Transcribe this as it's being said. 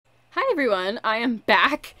everyone, I am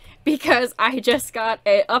back because I just got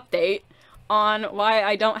an update on why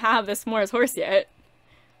I don't have the S'mores horse yet.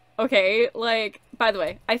 Okay, like, by the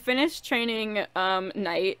way, I finished training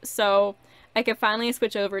Knight, so I can finally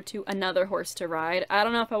switch over to another horse to ride. I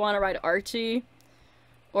don't know if I want to ride Archie,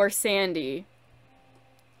 or Sandy,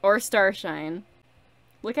 or Starshine.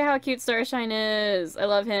 Look at how cute Starshine is. I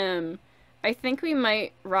love him. I think we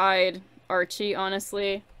might ride Archie,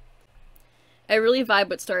 honestly. I really vibe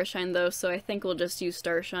with Starshine though, so I think we'll just use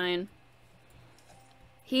Starshine.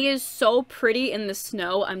 He is so pretty in the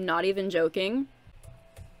snow, I'm not even joking.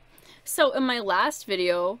 So in my last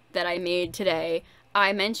video that I made today,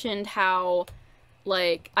 I mentioned how,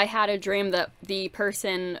 like, I had a dream that the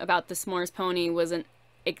person about the S'mores pony wasn't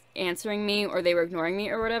answering me, or they were ignoring me,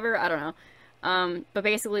 or whatever, I don't know. But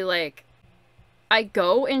basically, like, I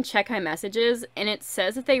go and check my messages, and it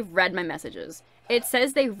says that they read my messages. It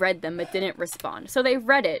says they read them, but didn't respond. So they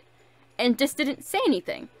read it, and just didn't say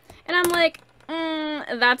anything. And I'm like,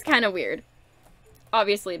 that's kind of weird.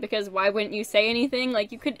 Obviously, because why wouldn't you say anything?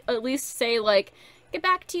 Like, you could at least say, like, get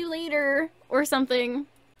back to you later, or something.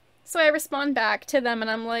 So I respond back to them,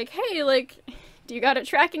 and I'm like, hey, like, do you got a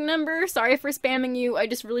tracking number? Sorry for spamming you, I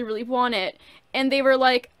just really, really want it. And they were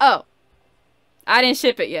like, oh, I didn't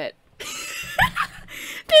ship it yet.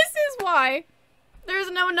 This is why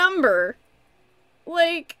there's no number.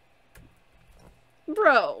 Like,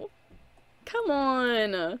 bro, come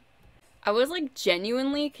on. I was, like,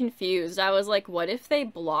 genuinely confused. I was like, what if they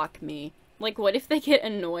block me? Like, what if they get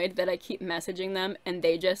annoyed that I keep messaging them and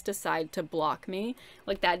they just decide to block me?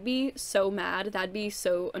 Like, that'd be so mad. That'd be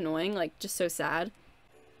so annoying. Like, just so sad.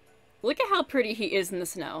 Look at how pretty he is in the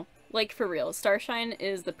snow. Like, for real. Starshine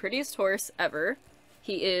is the prettiest horse ever.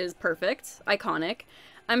 He is perfect. Iconic.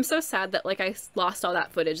 I'm so sad that, like, I lost all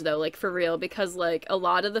that footage, though. Like, for real. Because, like, a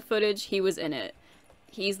lot of the footage, he was in it.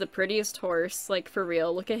 He's the prettiest horse. Like, for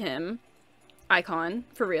real. Look at him. Icon.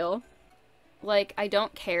 For real. Like, I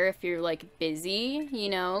don't care if you're, like, busy, you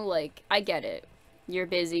know? Like, I get it. You're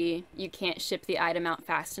busy. You can't ship the item out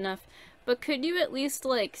fast enough. But could you at least,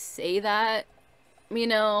 like, say that? You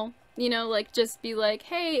know? You know, like, just be like,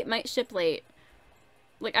 hey, it might ship late.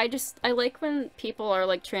 Like, I like when people are,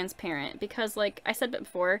 like, transparent, because, like, I said it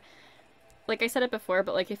before,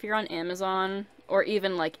 but, like, if you're on Amazon, or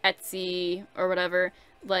even, like, Etsy, or whatever,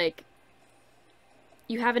 like,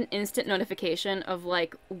 you have an instant notification of,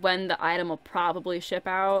 like, when the item will probably ship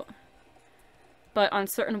out, but on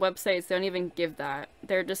certain websites, they don't even give that.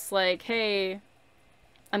 They're just like, hey,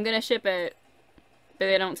 I'm gonna ship it, but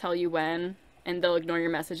they don't tell you when, and they'll ignore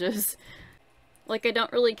your messages. Like, I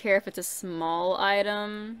don't really care if it's a small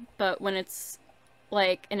item, but when it's,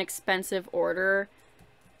 like, an expensive order,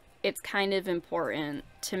 it's kind of important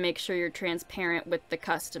to make sure you're transparent with the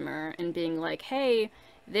customer and being like, hey,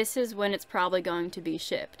 this is when it's probably going to be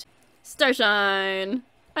shipped. Starshine!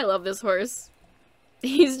 I love this horse.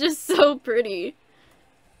 He's just so pretty.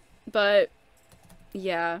 But,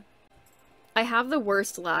 yeah. I have the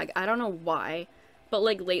worst lag. I don't know why. But,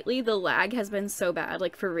 like, lately the lag has been so bad,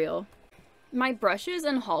 like, for real. My brushes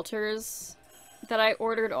and halters that I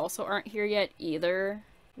ordered also aren't here yet either,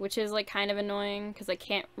 which is, like, kind of annoying, because I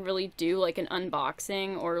can't really do, like, an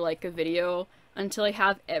unboxing or, like, a video until I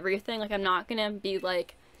have everything. Like, I'm not gonna be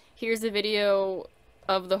like, here's a video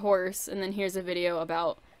of the horse, and then here's a video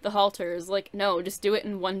about the halters. Like, no, just do it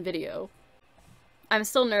in one video. I'm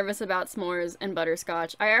still nervous about S'mores and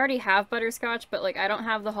Butterscotch. I already have Butterscotch, but, like, I don't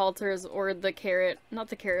have the halters or the carrot. Not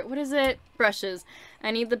the carrot. What is it? Brushes.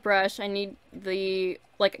 I need the brush. I need the,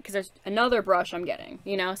 like, because there's another brush I'm getting,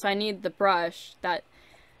 you know? So I need the brush that,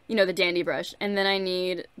 you know, the dandy brush. And then I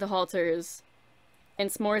need the halters. And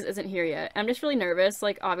S'mores isn't here yet. I'm just really nervous.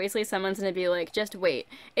 Like, obviously someone's gonna be like, just wait.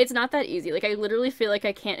 It's not that easy. Like, I literally feel like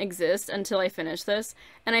I can't exist until I finish this.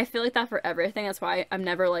 And I feel like that for everything. That's why I'm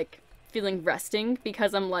never, like, feeling resting,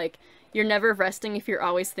 because I'm like, you're never resting if you're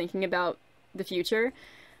always thinking about the future.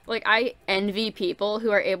 Like, I envy people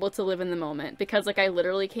who are able to live in the moment, because, like, I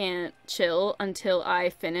literally can't chill until I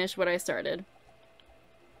finish what I started.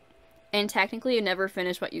 And technically you never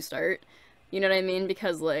finish what you start, you know what I mean?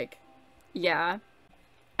 Because, like, yeah,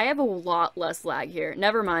 I have a lot less lag here.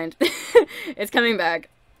 Never mind. It's coming back.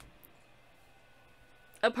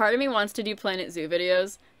 A part of me wants to do Planet Zoo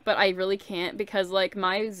videos, but I really can't, because, like,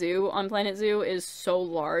 my zoo on Planet Zoo is so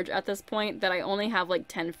large at this point that I only have, like,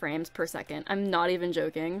 10 frames per second. I'm not even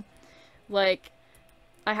joking. Like,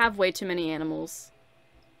 I have way too many animals.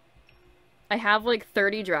 I have, like,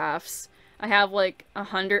 30 giraffes. I have, like,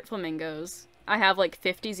 100 flamingos. I have, like,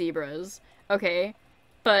 50 zebras. Okay?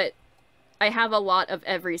 But I have a lot of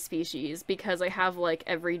every species, because I have, like,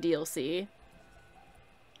 every DLC.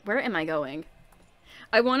 Where am I going?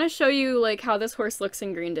 I want to show you, like, how this horse looks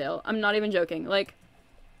in Greendale. I'm not even joking. Like,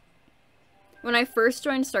 when I first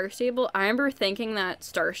joined Star Stable, I remember thinking that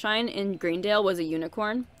Starshine in Greendale was a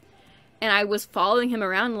unicorn. And I was following him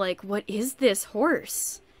around like, what is this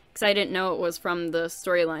horse? Because I didn't know it was from the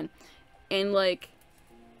storyline. And, like,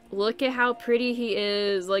 look at how pretty he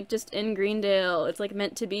is. Like, just in Greendale. It's, like,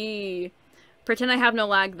 meant to be. Pretend I have no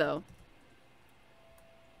lag, though.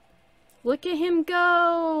 Look at him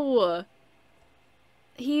go!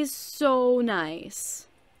 He's so nice.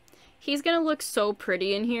 He's gonna look so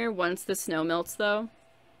pretty in here once the snow melts, though.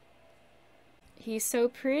 He's so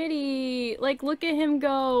pretty. Like, look at him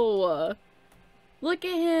go. Look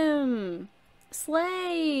at him.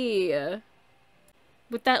 Slay.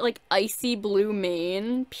 With that, like, icy blue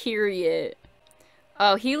mane. Period.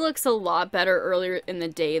 Oh, he looks a lot better earlier in the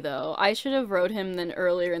day, though. I should have rode him then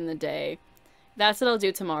earlier in the day. That's what I'll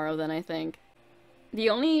do tomorrow, then, I think. The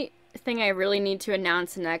only thing I really need to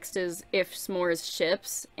announce next is if S'mores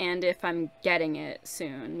ships and if I'm getting it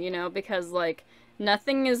soon, you know? Because, like,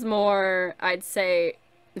 nothing is more, I'd say,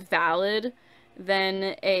 valid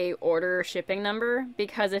than a order shipping number.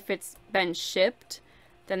 Because if it's been shipped,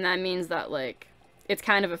 then that means that, like, it's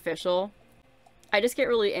kind of official. I just get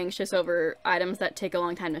really anxious over items that take a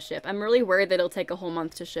long time to ship. I'm really worried that it'll take a whole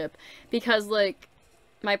month to ship. Because, like,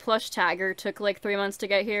 my plush tagger took, like, 3 months to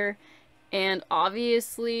get here. And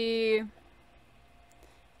obviously,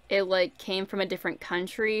 it, like, came from a different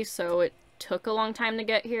country, so it took a long time to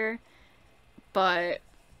get here. But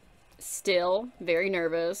still, very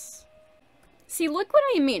nervous. See, look what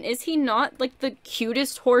I mean. Is he not, like, the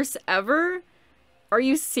cutest horse ever? Are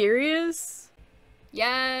you serious?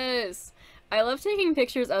 Yes! I love taking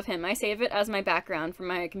pictures of him. I save it as my background from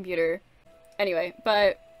my computer. Anyway,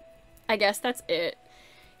 but I guess that's it.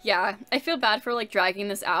 Yeah, I feel bad for, like, dragging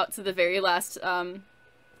this out to the very last,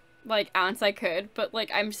 like, ounce I could, but, like,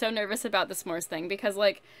 I'm so nervous about the S'mores thing, because,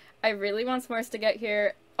 like, I really want S'mores to get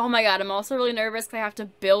here. Oh my god, I'm also really nervous because I have to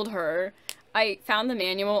build her. I found the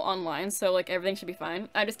manual online, so, like, everything should be fine.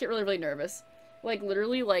 I just get really, really nervous. Like,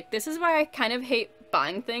 literally, like, this is why I kind of hate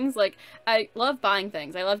buying things. Like, I love buying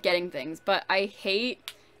things, I love getting things, but I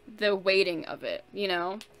hate the waiting of it, you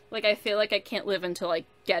know? Like, I feel like I can't live until I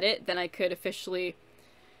get it, then I could officially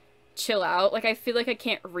chill out. Like, I feel like I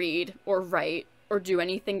can't read or write or do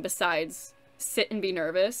anything besides sit and be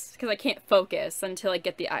nervous because I can't focus until I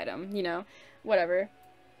get the item, you know? Whatever.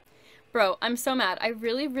 Bro, I'm so mad. I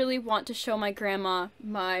really, really want to show my grandma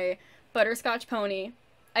my Butterscotch pony.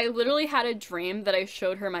 I literally had a dream that I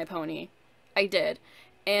showed her my pony. I did.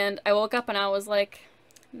 And I woke up and I was like,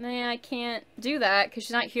 man, I can't do that because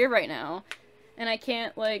she's not here right now. And I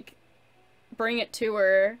can't, like, bring it to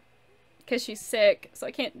her because she's sick, so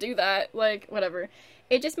I can't do that, like, whatever.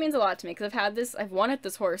 It just means a lot to me, because I've wanted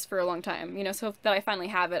this horse for a long time, you know, so that I finally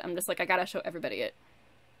have it, I'm just like, I gotta show everybody it.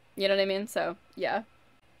 You know what I mean? So, yeah.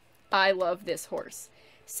 I love this horse.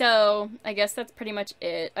 So, I guess that's pretty much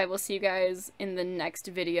it. I will see you guys in the next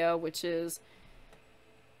video, which is,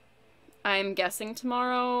 I'm guessing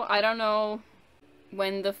tomorrow. I don't know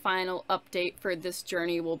when the final update for this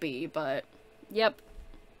journey will be, but, yep.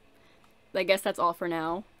 I guess that's all for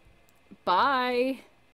now. Bye!